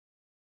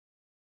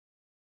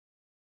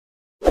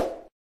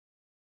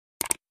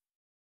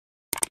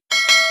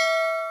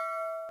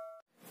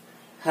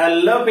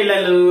Hello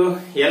పిల్లలు,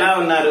 ఎలా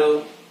ఉన్నారు?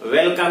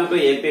 Welcome to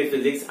AP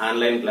physics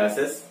online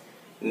classes.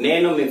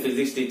 నేను మీ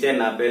ఫిజిక్స్ టీచర్,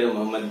 నా పేరు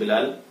మొహమ్మద్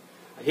బిలాల్.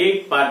 హీట్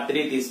పార్ట్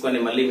 3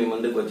 తీసుకొని మళ్ళీ మీ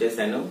ముందుకు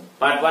వచ్చేసాను.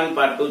 పార్ట్ 1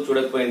 పార్ట్ 2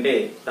 చూడకపోయింటే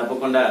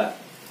తప్పకుండా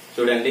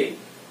చూడండి.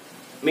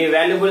 మీ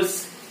వాల్యుబుల్స్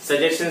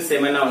సజెషన్స్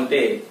ఏమైనా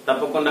ఉంటే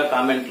తప్పకుండా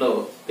కామెంట్ లో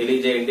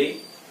తెలియజేయండి.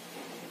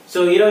 సో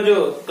ఈ రోజు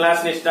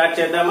క్లాస్ ని స్టార్ట్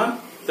చేద్దామా?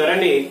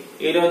 చూడండి,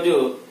 ఈ రోజు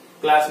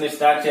క్లాస్ ని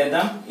స్టార్ట్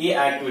చేద్దాం ఈ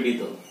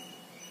యాక్టివిటీతో.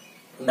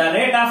 The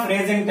rate of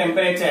raising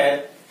temperature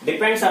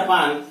depends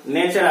upon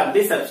nature of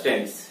the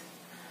substance.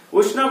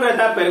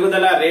 ఉష్ణోగ్రత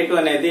పెరుగుదల రేటు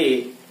అనేది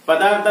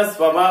పదార్థ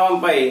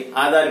స్వభావంపై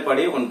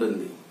ఆధారపడి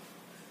ఉంటుంది.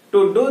 To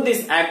do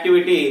this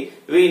activity,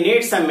 we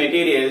need some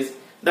materials.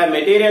 The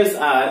materials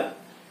are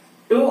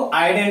 2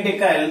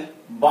 identical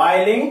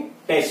boiling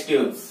test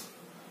tubes,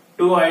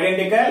 2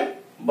 identical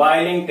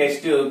boiling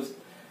test tubes,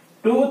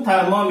 2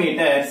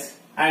 thermometers,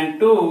 and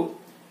 2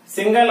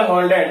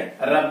 single-holded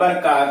rubber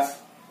corks,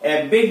 a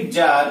big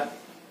jar,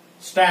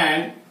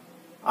 stand,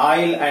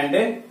 oil and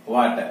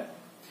water.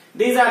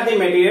 These are the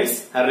materials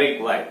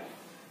required.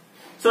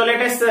 So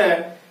let us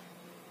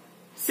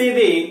see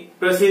the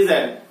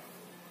procedure.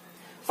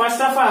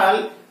 First of all,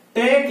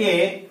 take a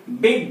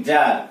big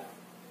jar.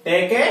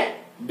 Take a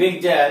big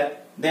jar,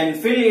 then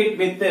fill it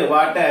with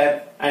water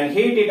and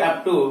heat it up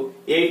to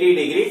 80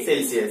 degrees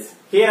Celsius.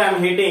 Here I am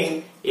heating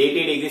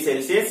 80 degrees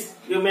Celsius.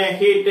 You may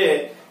heat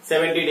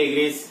 70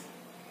 degrees,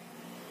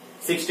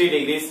 60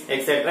 degrees,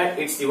 etc.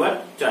 It's your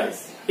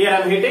choice. Here I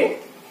am heating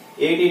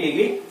 80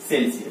 degrees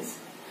Celsius.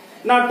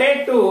 Now take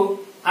 2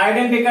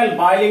 identical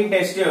boiling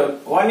test tube.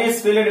 One is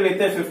filled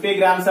with 50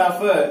 grams of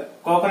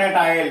coconut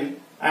oil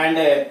and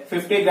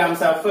 50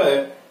 grams of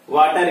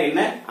water in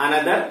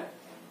another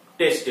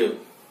test tube.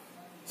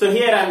 So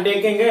here I am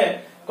taking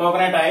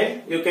coconut oil.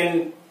 You can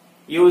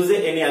use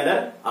any other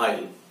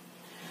oil.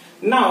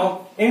 Now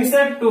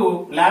insert 2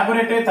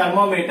 laboratory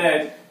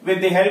thermometers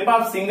with the help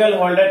of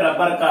single-holded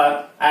rubber cork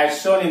as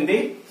shown in the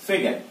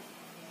figure.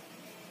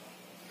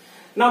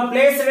 Now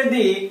place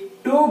the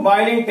 2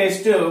 boiling test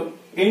tube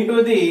into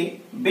the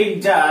big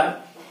jar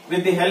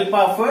with the help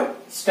of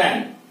stand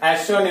as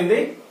shown in the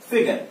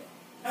figure.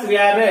 We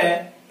are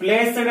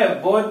placed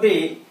both the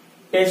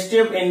test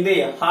tube in the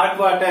hot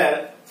water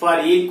for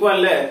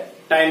equal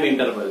time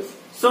intervals.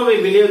 So we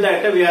believe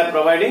that we are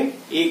providing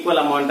equal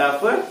amount of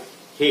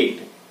heat.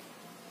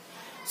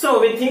 So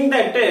we think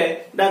that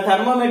the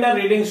thermometer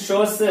reading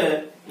shows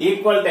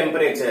equal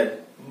temperature.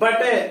 But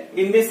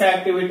in this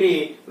activity,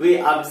 we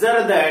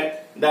observe that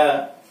the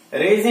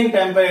raising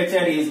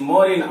temperature is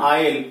more in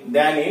oil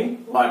than in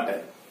water.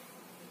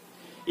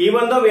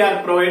 Even though we are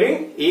providing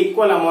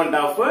equal amount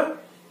of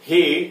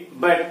heat,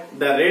 but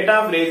the rate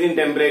of raising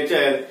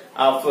temperature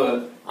of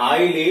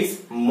oil is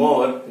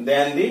more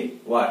than the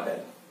water.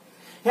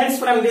 Hence,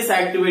 from this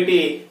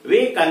activity,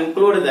 we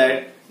conclude that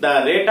the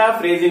rate of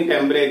raising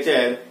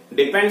temperature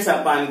depends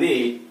upon the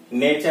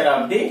nature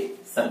of the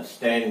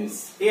substance.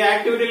 ఈ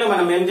యాక్టివిటీలో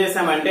మనం ఏం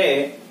చేసామంటే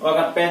ఒక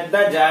పెద్ద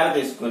jar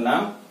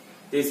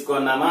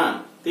తీసుకున్నామా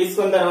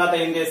తీసుకున్న తర్వాత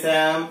ఏం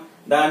చేసాం,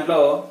 దాంట్లో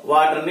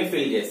వాటర్ ని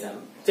ఫిల్ చేసాం.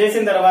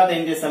 చేసిన తర్వాత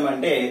ఏం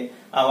చేసామంటే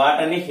ఆ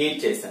వాటర్ ని హీట్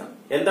చేసాం.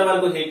 ఎంత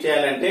వరకు హీట్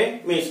చేయాలంటే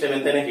మీ ఇష్టం,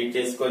 ఎంతైనా హీట్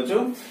చేసుకోవచ్చు.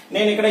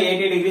 నేను ఇక్కడ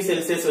 80 డిగ్రీ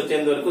సెల్సియస్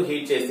వచ్చేంత వరకు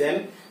హీట్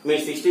చేశాను.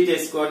 మీరు 60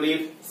 చేసుకోండి,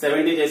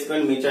 70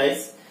 చేసుకోండి, మీ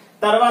చాయిస్.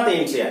 తర్వాత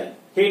ఏం చేయాలి,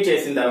 హీట్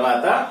చేసిన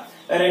తర్వాత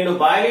 2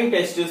 బాయిలింగ్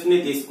టెస్ట్ ట్యూబ్స్ ని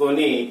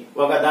తీసుకొని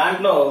ఒక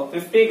దాంట్లో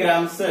 50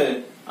 గ్రామ్స్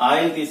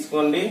ఆయిల్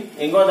తీసుకోండి,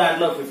 ఇంకో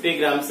దాంట్లో 50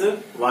 గ్రామ్స్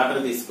వాటర్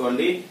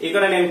తీసుకోండి.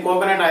 ఇక్కడ నేను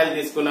కోకోనట్ ఆయిల్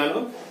తీసుకున్నాను,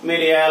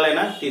 మీరు ఏ ఆయిల్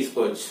అయినా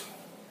తీసుకోవచ్చు.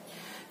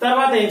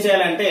 తర్వాత ఏం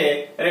చేయాలంటే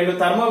 2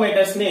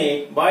 థర్మోమీటర్స్ ని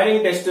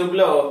బాయిలింగ్ టెస్ట్ ట్యూబ్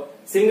లో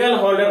సింగిల్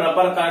హోల్డర్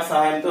రబ్బర్ కార్డ్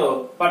సహాయంతో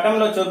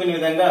పటంలో చూపిన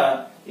విధంగా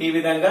ఈ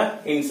విధంగా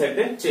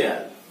ఇన్సర్ట్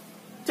చేయాలి.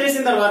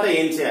 చేసిన తర్వాత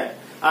ఏం చేయాలి,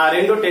 ఆ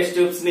 2 టెస్ట్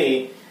ట్యూబ్స్ ని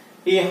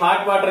ఈ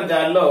హాట్ వాటర్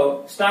జార్ లో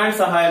స్టాండ్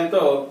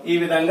సహాయంతో ఈ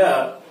విధంగా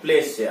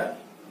ప్లేస్ చేయాలి.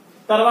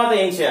 తర్వాత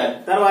ఏం చేయాలి,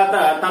 తర్వాత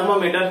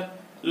థర్మోమీటర్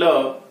లో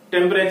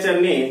టెంపరేచర్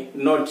ని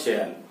నోట్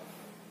చేయాలి.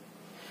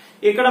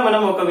 ఇక్కడ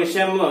మనం ఒక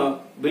విషయం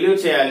బిలీవ్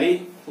చేయాలి,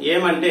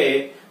 ఏమంటే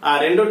ఆ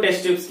 2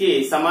 టెస్ట్ ట్యూబ్స్ కి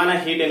సమాన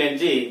హీట్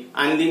ఎనర్జీ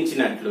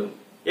అందించినట్లు.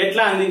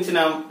 ఎట్లా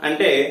అందించినాం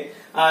అంటే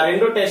ఆ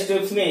 2 టెస్ట్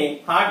ట్యూబ్స్ ని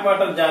హాట్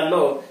వాటర్ జార్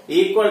లో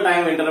ఈక్వల్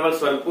టైం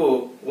ఇంటర్వల్స్ వరకు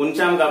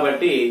ఉంచాం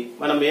కాబట్టి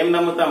మనం ఏం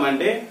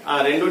నమ్ముతామంటే ఆ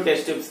 2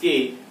 టెస్ట్ ట్యూబ్స్ కి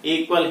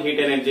ఈక్వల్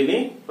హీట్ ఎనర్జీని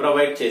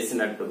ప్రొవైడ్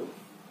చేసినట్టు.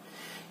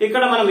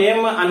 ఇక్కడ మనం ఏం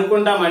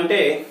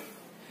అనుకుంటామంటే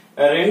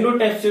 2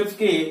 టెస్ట్ ట్యూబ్స్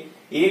కి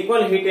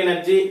ఈక్వల్ హీట్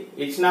ఎనర్జీ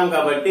ఇచ్చినాం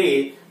కాబట్టి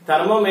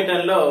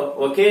థర్మోమీటర్ లో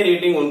ఒకే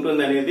రీడింగ్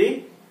ఉంటుందనేది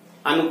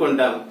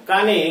అనుకుంటాం.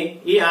 కానీ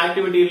ఈ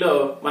యాక్టివిటీలో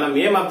మనం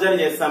ఏం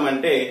అబ్జర్వ్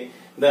చేస్తామంటే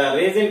the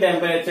raising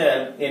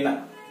temperature in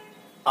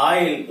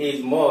oil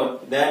is more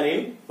than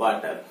in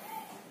water.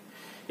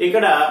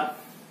 ఇక్కడ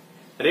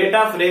rate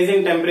of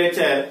raising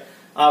temperature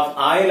of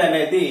oil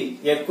అనేది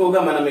ఎక్కువగా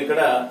మనం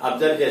ఇక్కడ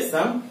అబ్జర్వ్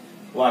చేస్తాం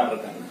వాటర్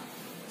కన్నా.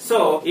 సో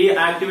ఈ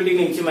యాక్టివిటీ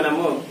నుంచి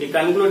మనము ఈ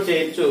కన్క్లూడ్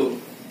చేయొచ్చు,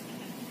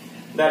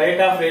 the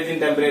rate of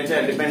raising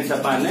temperature depends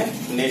upon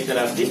nature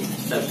of the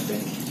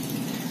substance.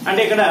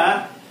 అంటే ఇక్కడ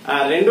ఆ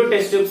రెండు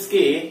టెస్ట్ ట్యూబ్స్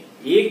కి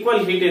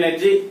ఈక్వల్ హీట్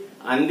ఎనర్జీ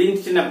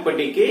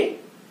అందించినప్పటికీ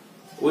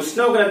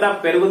ఉష్ణోగ్రత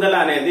పెరుగుదల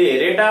అనేది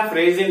rate of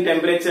rise in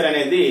temperature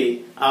అనేది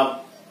ఆ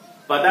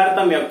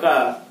పదార్థం యొక్క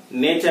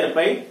నేచర్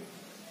పై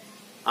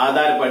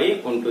ఆధారపడి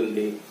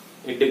ఉంటుంది.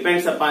 It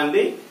depends upon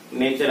the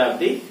nature of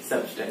the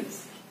substance.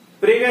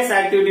 Previous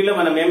యాక్టివిటీలో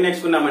మనం ఏం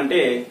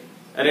నేర్చుకున్నామంటే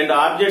రెండు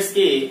ఆబ్జెక్ట్స్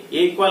కి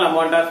ఈక్వల్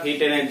అమౌంట్ ఆఫ్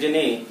హీట్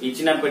ఎనర్జీని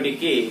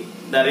ఇచ్చినప్పటికీ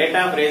the rate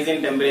of rise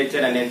in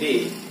temperature అనేది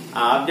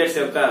ఆ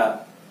ఆబ్జెక్ట్స్ యొక్క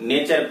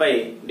నేచర్ పై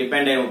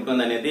డిపెండ్ అయి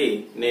ఉంటుంది అనేది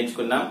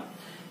నేర్చుకున్నాం.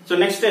 So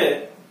next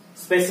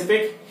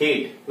specific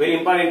heat, very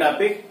important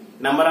topic.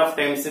 Number of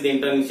times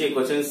దీంట్లో నుంచి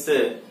క్వశ్చన్స్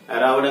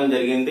రావడం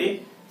జరిగింది.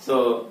 సో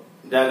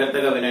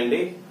జాగ్రత్తగా వినండి,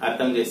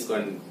 అర్థం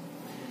చేసుకోండి.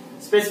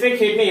 స్పెసిఫిక్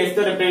హీట్ ని S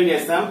తో రిప్రజెంట్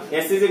చేస్తాం.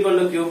 S is equal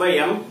to Q by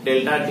M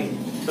delta T.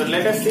 So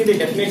let us see the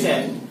definition.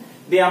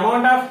 The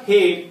amount of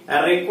heat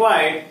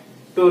required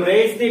to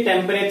raise the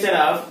temperature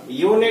of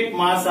unit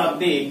mass of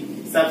the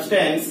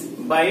substance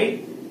by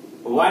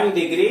 1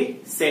 degree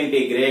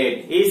centigrade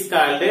is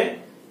called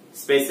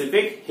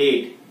specific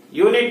heat.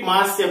 Unit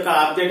mass యొక్క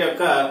object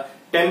యొక్క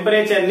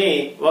temperature ని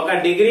 1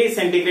 degree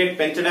centigrade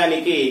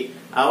పెంచడానికి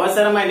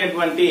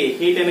అవసరమైనటువంటి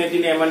heat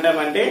ఎనర్జీని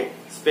ఏమంటామంటే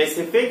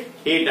specific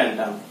heat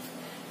అంటాం.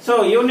 So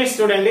units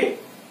చూడండి.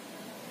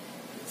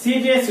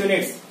 CGS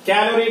units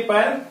calorie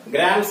per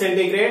gram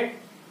centigrade,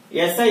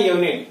 SI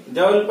unit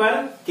joule per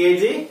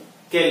KG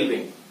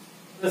kelvin.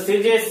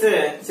 CGS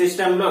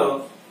system లో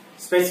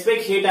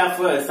specific heat of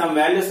some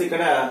values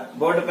ఇక్కడ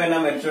బోర్డు పైన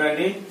మీరు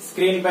చూడండి.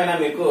 స్క్రీన్ పైన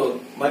మీకు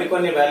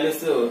మరికొన్ని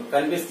వాల్యూస్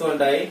కనిపిస్తూ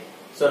ఉంటాయి.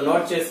 సో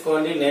నోట్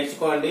చేసుకోండి,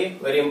 నేర్చుకోండి,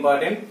 వెరీ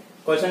ఇంపార్టెంట్.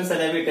 క్వశ్చన్స్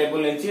అనేవి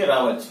టేబుల్ నుంచి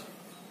రావచ్చు.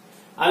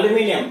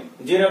 Aluminium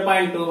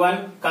 0.21,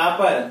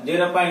 copper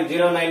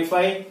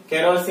 0.095,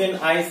 kerosene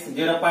ice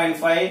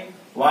 0.5,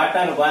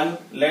 water 1,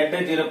 lead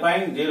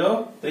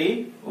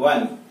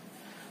 0.031.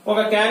 ఒక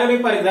calorie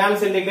per gram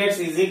centigrade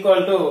is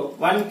equal to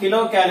 1 kilo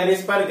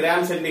calories per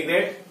gram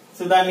centigrade.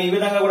 So దాన్ని ఈ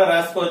విధంగా కూడా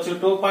రాసుకోవచ్చు,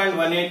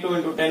 2.182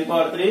 into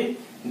 10⁻³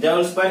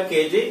 joules per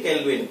KG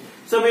kelvin.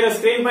 So మీరు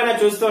స్క్రీన్ పైన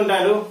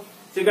చూస్తుంటారు.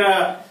 ఇక్కడ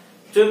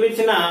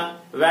చూపించిన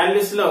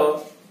వాల్యూస్ లో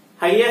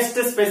హైయెస్ట్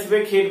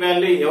స్పెసిఫిక్ హీట్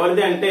వాల్యూ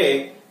ఎవరిది అంటే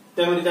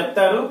మీరు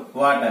చెప్తారు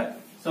వాటర్.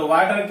 సో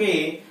వాటర్ కి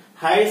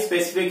హై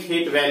స్పెసిఫిక్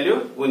హీట్ వాల్యూ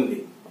ఉంది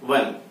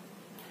 1.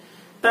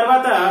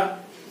 తర్వాత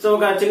సో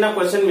ఒక చిన్న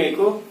క్వశ్చన్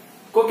మీకు,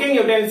 cooking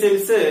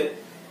utensils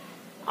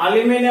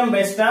aluminium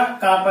బెస్టా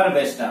copper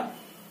బెస్టా?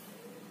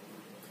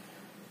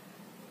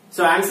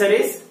 So answer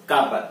is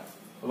copper.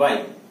 Why?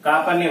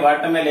 Copper ని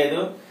వాడటమే లేదు,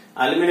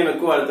 అల్యూమినియం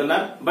ఎక్కువ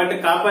వాడుతున్నారు. But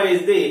copper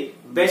is the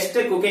best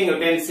cooking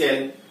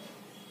utensil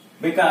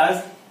because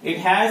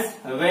it has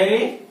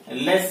very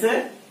less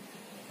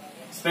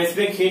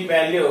specific heat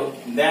value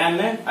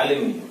than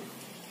aluminium.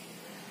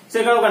 So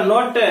ఇక్కడ ఒక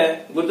note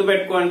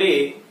గుర్తుపెట్టుకోండి.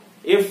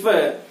 If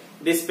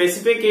the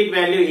specific heat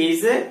value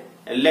is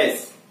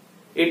less,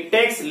 it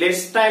takes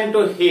less time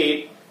to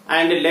heat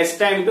and less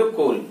time to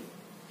cool.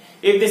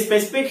 If the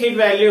specific heat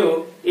value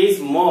is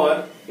more,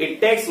 it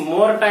takes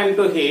more time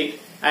to heat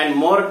and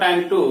more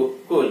time to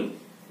cool.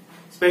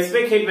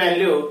 Specific heat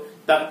value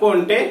తక్కువ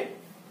ఉంటే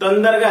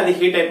తొందరగా అది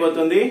heat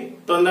అయిపోతుంది,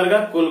 తొందరగా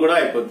cool కూడా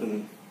అయిపోతుంది.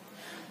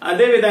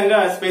 అదే విధంగా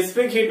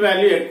స్పెసిఫిక్ హీట్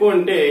వాల్యూ ఎక్కువ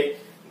ఉంటే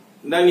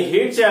దాన్ని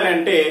హీట్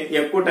చేయాలంటే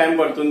ఎక్కువ టైం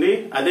పడుతుంది,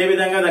 అదే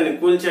విధంగా దాన్ని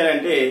కూల్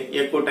చేయాలంటే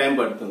ఎక్కువ టైం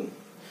పడుతుంది.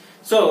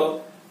 సో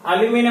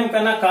అల్యూమినియం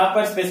కన్నా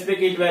కాపర్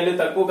స్పెసిఫిక్ హీట్ వాల్యూ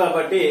తక్కువ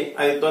కాబట్టి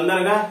అది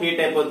తొందరగా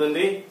హీట్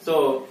అయిపోతుంది. సో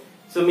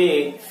మీ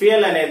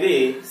ఫ్యూయల్ అనేది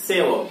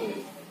సేవ్ అవుతుంది.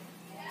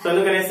 సో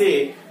అందుకనేసి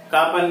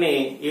కాపర్ ని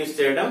యూజ్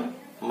చేయడం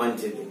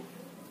మంచిది.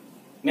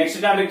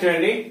 నెక్స్ట్ టాపిక్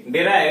చూడండి.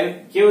 Derive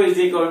Q is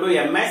equal to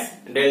MS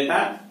delta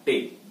T.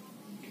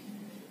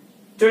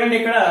 చూడండి,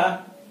 ఇక్కడ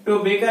 2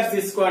 బీకర్స్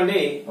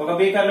తీసుకోండి. ఒక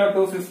బీకర్ లో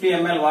 250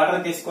 ml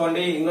వాటర్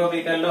తీసుకోండి, ఇంకో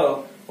బీకర్ లో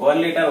 1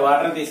 లీటర్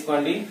వాటర్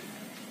తీసుకోండి.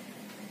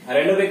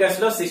 రెండు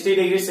బీకర్స్ లో 60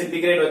 డిగ్రీ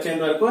సెంటీగ్రేడ్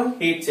వచ్చేంత వరకు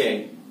హీట్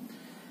చేయండి.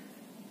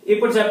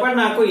 ఇప్పుడు చెప్పండి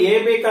నాకు, ఏ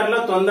బీకర్ లో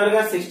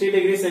తొందరగా 60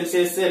 డిగ్రీ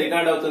సెల్సియస్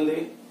రికార్డ్ అవుతుంది?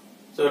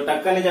 సో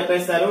టక్కని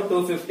చెప్పేస్తారు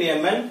 250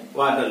 ml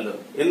వాటర్ లో.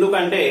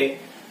 ఎందుకంటే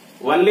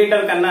 1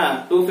 లీటర్ కన్నా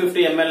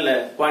 250 ml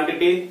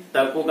క్వాంటిటీ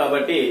తక్కువ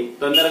కాబట్టి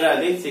తొందరగా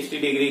అది 60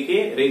 డిగ్రీకి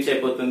రీచ్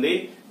అయిపోతుంది.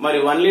 మరి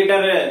 1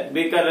 లీటర్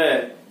బీకర్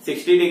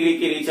 60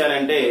 డిగ్రీకి రీచ్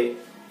అవ్వాలంటే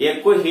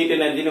ఎక్కువ హీట్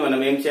ఎనర్జీని మనం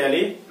ఏం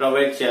చేయాలి?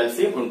 ప్రొవైడ్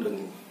చేయాల్సి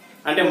ఉంటుంది.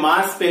 అంటే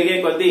మాస్ పెరిగే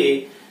కొద్దీ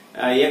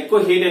ఎక్కువ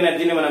హీట్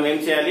ఎనర్జీని మనం ఏం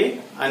చేయాలి?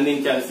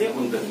 అందించాల్సి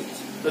ఉంటుంది.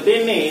 సో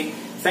దీన్ని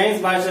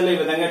సైన్స్ భాషలో ఈ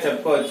విధంగా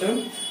చెప్పుకోవచ్చు.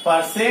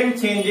 For same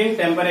change in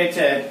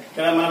temperature,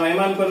 ఇక్కడ మనం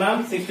ఏమనుకున్నాం?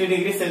 60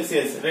 డిగ్రీ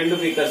సెల్సియస్ రెండు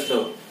బీకర్స్ లో.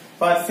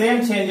 For same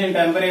change in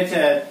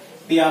temperature,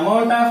 the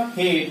amount of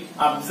heat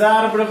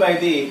absorbed by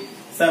the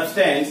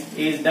substance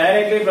is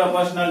directly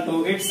proportional to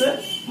its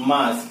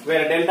mass,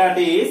 wear delta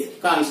T is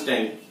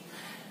constant.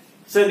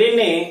 So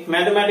దీన్ని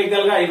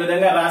mathematical గా ఈ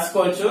విధంగా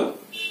రాసుకోవచ్చు.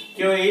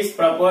 Q is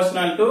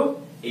proportional to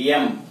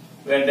M,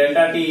 wear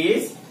delta T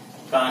is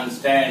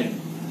constant.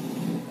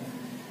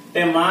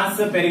 అంటే mass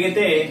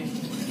పెరిగితే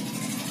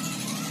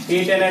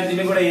heat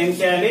ఎనర్జీని కూడా ఏం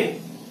చేయాలి?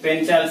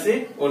 పెంచాల్సి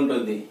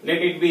ఉంటుంది.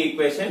 Let it be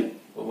equation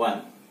 1.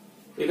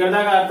 ఇక్కడ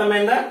దాకా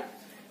అర్థమైందా?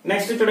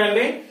 నెక్స్ట్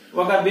చూడండి,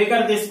 ఒక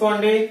బీకర్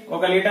తీసుకోండి,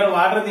 1 లీటర్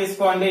వాటర్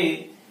తీసుకోండి,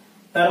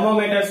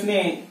 థర్మోమీటర్ ని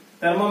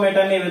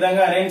ఈ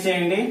విధంగా అరేంజ్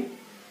చేయండి.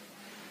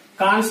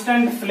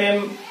 కాన్స్టెంట్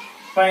ఫ్లేమ్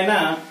పైన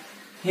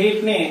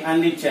హీట్ ని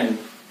అందించండి.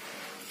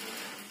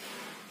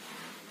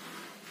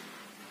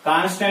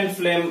 కాన్స్టెంట్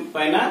ఫ్లేమ్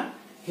పైన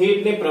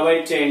హీట్ ని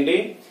ప్రొవైడ్ చేయండి.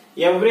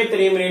 ఎవ్రీ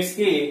 3 minutes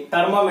కి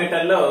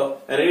థర్మోమీటర్ లో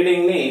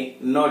రీడింగ్ ని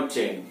నోట్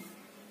చేయండి.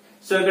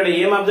 సో ఇక్కడ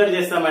ఏం అబ్జర్వ్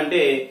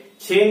చేస్తామంటే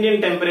చేంజ్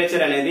ఇన్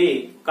టెంపరేచర్ అనేది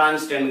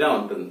కాన్స్టెంట్ గా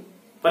ఉంటుంది.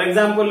 ఫర్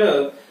ఎగ్జాంపుల్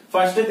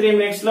ఫస్ట్ 3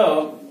 minutes లో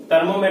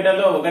థర్మోమీటర్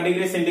లో 1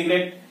 డిగ్రీ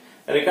సెంటీగ్రేడ్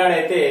రికార్డ్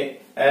అయితే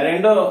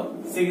రెండో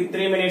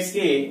 3 minutes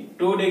కి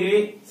 2 డిగ్రీ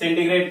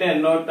సెంటీగ్రేడ్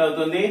నోట్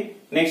అవుతుంది.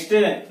 నెక్స్ట్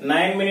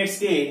 9 minutes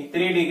కి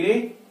 3 degree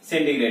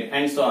centigrade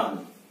and so on.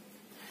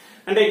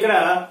 అంటే ఇక్కడ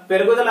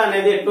పెరుగుదల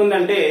అనేది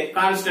ఎట్లుందంటే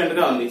కాన్స్టెంట్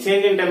గా ఉంది,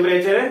 చేంజ్ ఇన్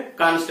టెంపరేచర్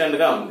కాన్స్టెంట్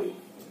గా ఉంది.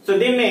 సో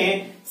దీన్ని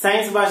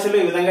సైన్స్ భాషలో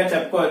ఈ విధంగా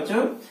చెప్పుకోవచ్చు.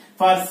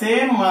 For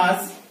same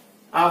mass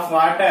of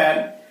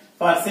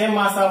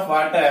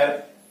water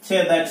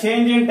the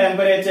change in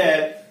temperature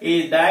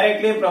is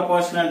directly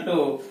proportional to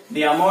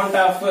the amount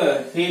of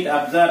heat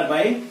absorbed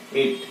by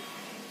it.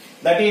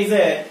 That is,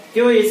 Q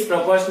is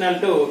proportional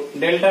to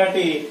delta T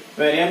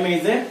where M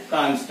is a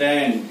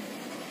constant.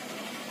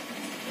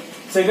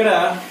 So ఇక్కడ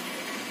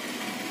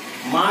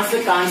mass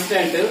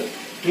constant,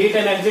 heat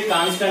energy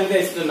constant గా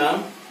ఇస్తున్నాం.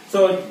 So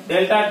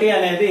delta T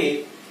అనేది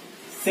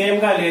same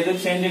గా లేదు,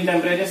 change in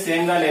temperature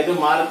same గా లేదు,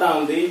 మారుతా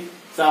ఉంది.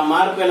 సో ఆ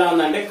మార్పు ఎలా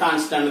ఉందంటే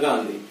కాన్స్టెంట్ గా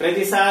ఉంది.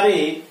 ప్రతిసారి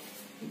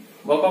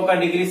ఒక్కొక్క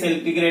డిగ్రీ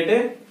సెంటీగ్రేడ్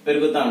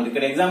పెరుగుతా ఉంది.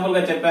 ఇక్కడ ఎగ్జాంపుల్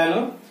గా చెప్పాను.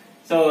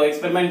 సో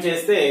ఎక్స్పెరిమెంట్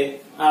చేస్తే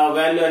ఆ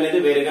వాల్యూ అనేది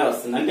వేరేగా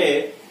వస్తుంది. అంటే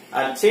ఆ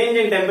చేంజ్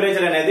ఇన్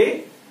టెంపరేచర్ అనేది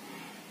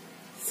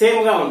సేమ్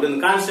గా ఉంటుంది,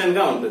 కాన్స్టెంట్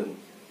గా ఉంటుంది.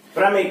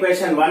 From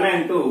equation 1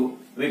 and 2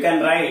 we can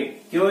write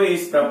Q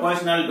is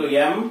proportional to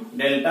M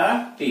delta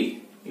T.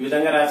 ఈ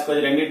విధంగా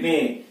రాసుకోవచ్చు. రెండింటిని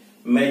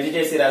మెర్జ్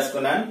చేసి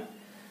రాసుకున్నాను.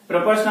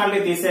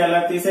 ప్రపోర్షనాలిటీ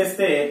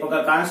తీసేస్తే ఒక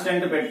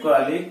కాన్స్టెంట్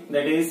పెట్టుకోవాలి.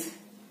 That is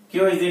Q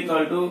is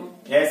equal to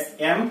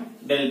SM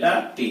delta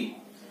T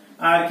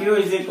or Q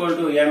is equal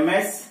to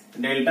MS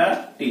delta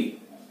T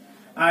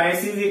or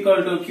S is equal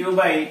to Q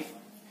by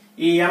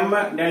ఈ M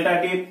delta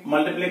T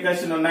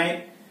మల్టిప్లికేషన్ ఉన్నాయి,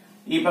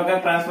 ఈ పక్క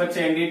transfer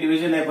చేయండి,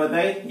 division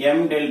అయిపోతాయి,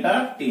 M delta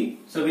T.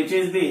 So which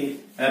is the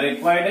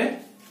required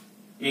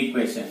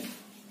equation.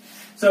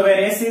 So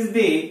where S is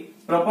the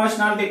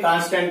proportionality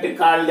constant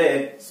called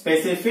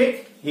specific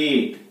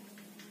heat.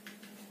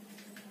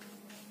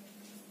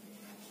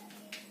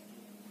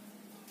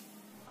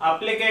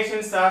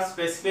 Applications of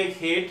specific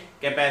heat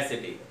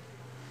capacity.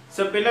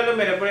 So పిల్లలు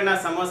మీరు ఎప్పుడైనా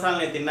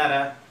సమోసాలని తిన్నారా?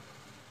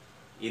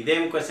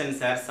 ఇదేం క్వశ్చన్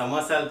సార్,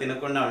 సమోసాలు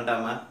తినకుండా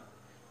ఉంటామా?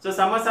 సో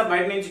సమోసా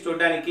బయట నుంచి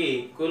చూడడానికి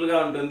కూల్ గా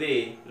ఉంటుంది,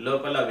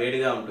 లోపల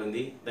వేడిగా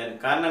ఉంటుంది. దానికి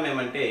కారణం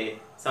ఏమంటే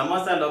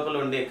సమోసా లోపల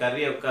ఉండే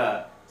కర్రీ యొక్క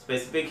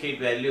స్పెసిఫిక్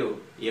హీట్ వాల్యూ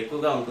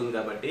ఎక్కువగా ఉంటుంది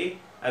కాబట్టి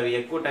అవి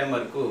ఎక్కువ టైం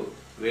వరకు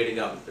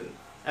వేడిగా ఉంటుంది.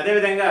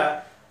 అదేవిధంగా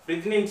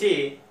ఫ్రిడ్జ్ నుంచి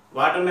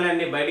వాటర్ మెలన్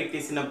ని బయటికి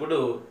తీసినప్పుడు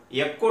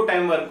ఎక్కువ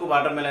టైం వరకు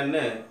వాటర్ మెలన్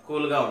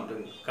కూల్ గా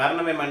ఉంటుంది.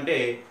 కారణం ఏమంటే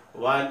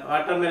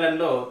వాటర్ మెలన్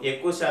లో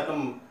ఎక్కువ శాతం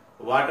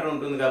వాటర్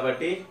ఉంటుంది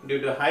కాబట్టి due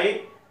to high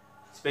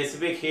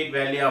specific heat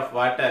value of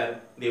water,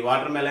 the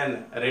watermelon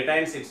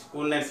retains its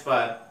coolness for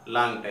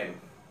long time.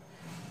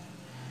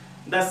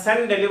 The sun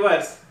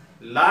delivers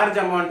large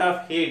amount of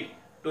heat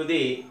to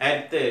the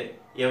earth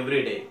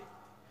every day.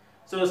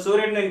 So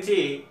సూర్యుడి నుంచి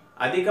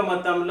అధిక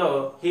మొత్తంలో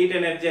heat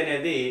energy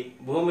అనేది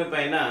భూమి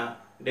పైన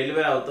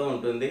deliver అవుతూ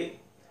ఉంటుంది.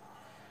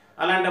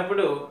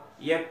 అలాంటప్పుడు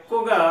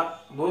ఎక్కువగా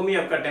భూమి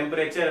యొక్క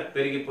టెంపరేచర్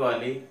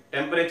పెరిగిపోవాలి.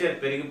 టెంపరేచర్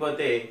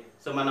పెరిగిపోతే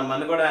సో మన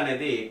మనుగడ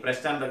అనేది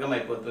ప్రశాంతకం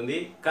అయిపోతుంది.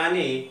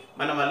 కానీ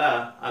మనం అలా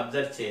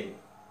అబ్జర్వ్ చేయాలి.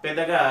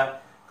 పెద్దగా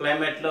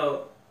క్లైమేట్లో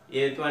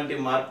ఎటువంటి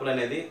మార్పులు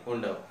అనేది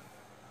ఉండవు.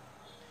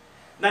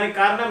 దానికి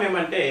కారణం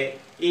ఏమంటే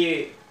ఈ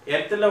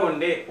ఎర్త్లో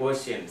ఉండే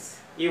ఓషియన్స్.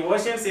 ఈ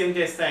ఓషియన్స్ ఏం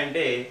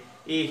చేస్తాయంటే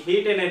ఈ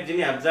హీట్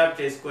ఎనర్జీని అబ్జర్వ్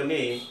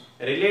చేసుకొని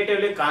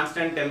రిలేటివ్లీ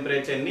కాన్స్టెంట్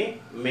టెంపరేచర్ని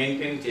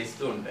మెయింటైన్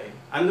చేస్తూ ఉంటాయి.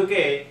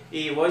 అందుకే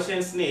ఈ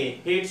ఓషియన్స్ని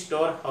హీట్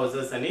స్టోర్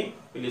హౌసెస్ అని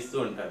పిలుస్తూ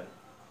ఉంటారు.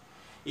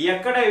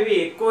 ఎక్కడ ఇవి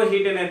ఎక్కువ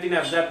హీట్ ఎనర్జీని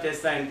అబ్జర్వ్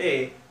చేస్తాయంటే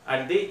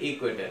అట్ ది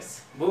ఈక్వేటర్స్,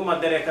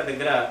 భూమధ్యరేఖ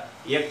దగ్గర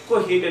ఎక్కువ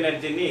హీట్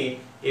ఎనర్జీని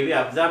ఇవి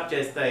అబ్జర్వ్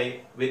చేస్తాయి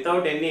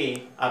without any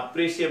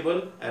appreciable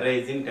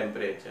rise in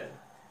temperature.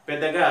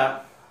 పెద్దగా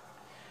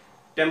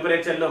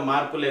టెంపరేచర్లో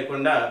మార్పు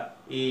లేకుండా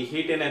ఈ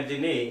హీట్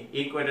ఎనర్జీని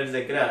ఈక్వేటర్స్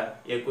దగ్గర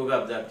ఎక్కువగా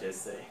అబ్జర్వ్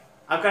చేస్తాయి.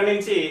 అక్కడి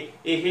నుంచి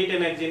ఈ హీట్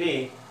ఎనర్జీని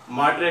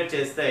మోడరేట్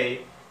చేస్తాయి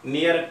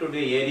near to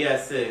the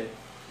areas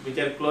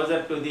which are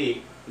closer to the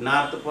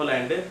north pole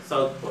and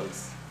south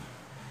poles.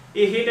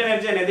 ఈ హీట్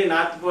ఎనర్జీ అనేది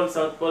నార్త్ పోల్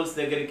సౌత్ పోల్స్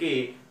దగ్గరికి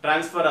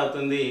ట్రాన్స్ఫర్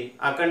అవుతుంది.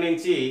 అక్కడి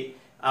నుంచి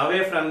away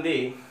from the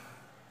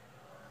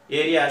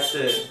areas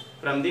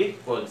from the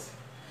poles.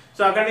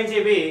 So అక్కడి నుంచి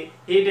ఇవి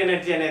హీట్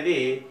ఎనర్జీ అనేది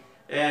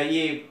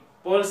ఈ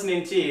పోల్స్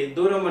నుంచి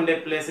దూరం ఉండే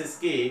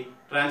ప్లేసెస్కి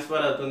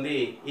ట్రాన్స్ఫర్ అవుతుంది.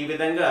 ఈ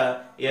విధంగా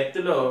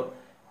ఎర్త్లో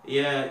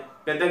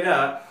పెద్దగా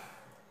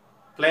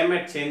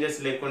క్లైమేట్ చేంజెస్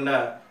లేకుండా,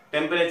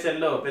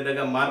 టెంపరేచర్లో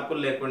పెద్దగా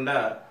మార్పులు లేకుండా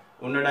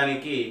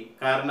ఉండడానికి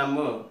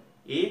కారణము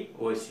ఈ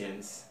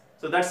oceans.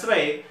 So that's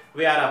why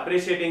we are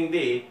appreciating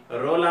the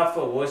role of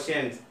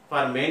oceans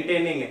for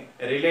maintaining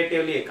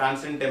relatively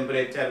constant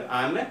temperature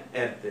on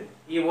earth.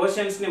 ఈ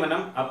ఓషన్స్ ని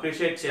మనం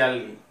అప్రిషియేట్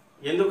చేయాలి.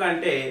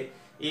 ఎందుకంటే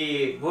ఈ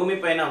భూమి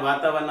పైన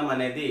వాతావరణం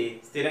అనేది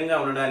స్థిరంగా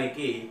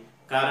ఉండడానికి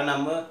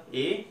కారణం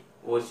ఈ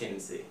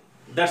oceans.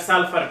 That's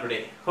all for today.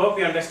 Hope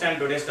you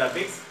understand today's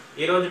topics.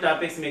 ఈ రోజు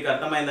టాపిక్స్ మీకు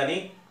అర్థమైందని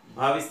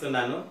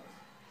భావిస్తున్నాను.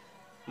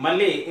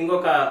 మళ్ళీ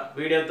ఇంకొక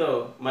వీడియోతో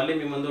మళ్ళీ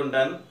మీ ముందు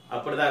ఉంటాను.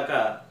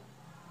 అప్పటిదాకా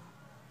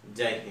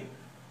జై హింద్.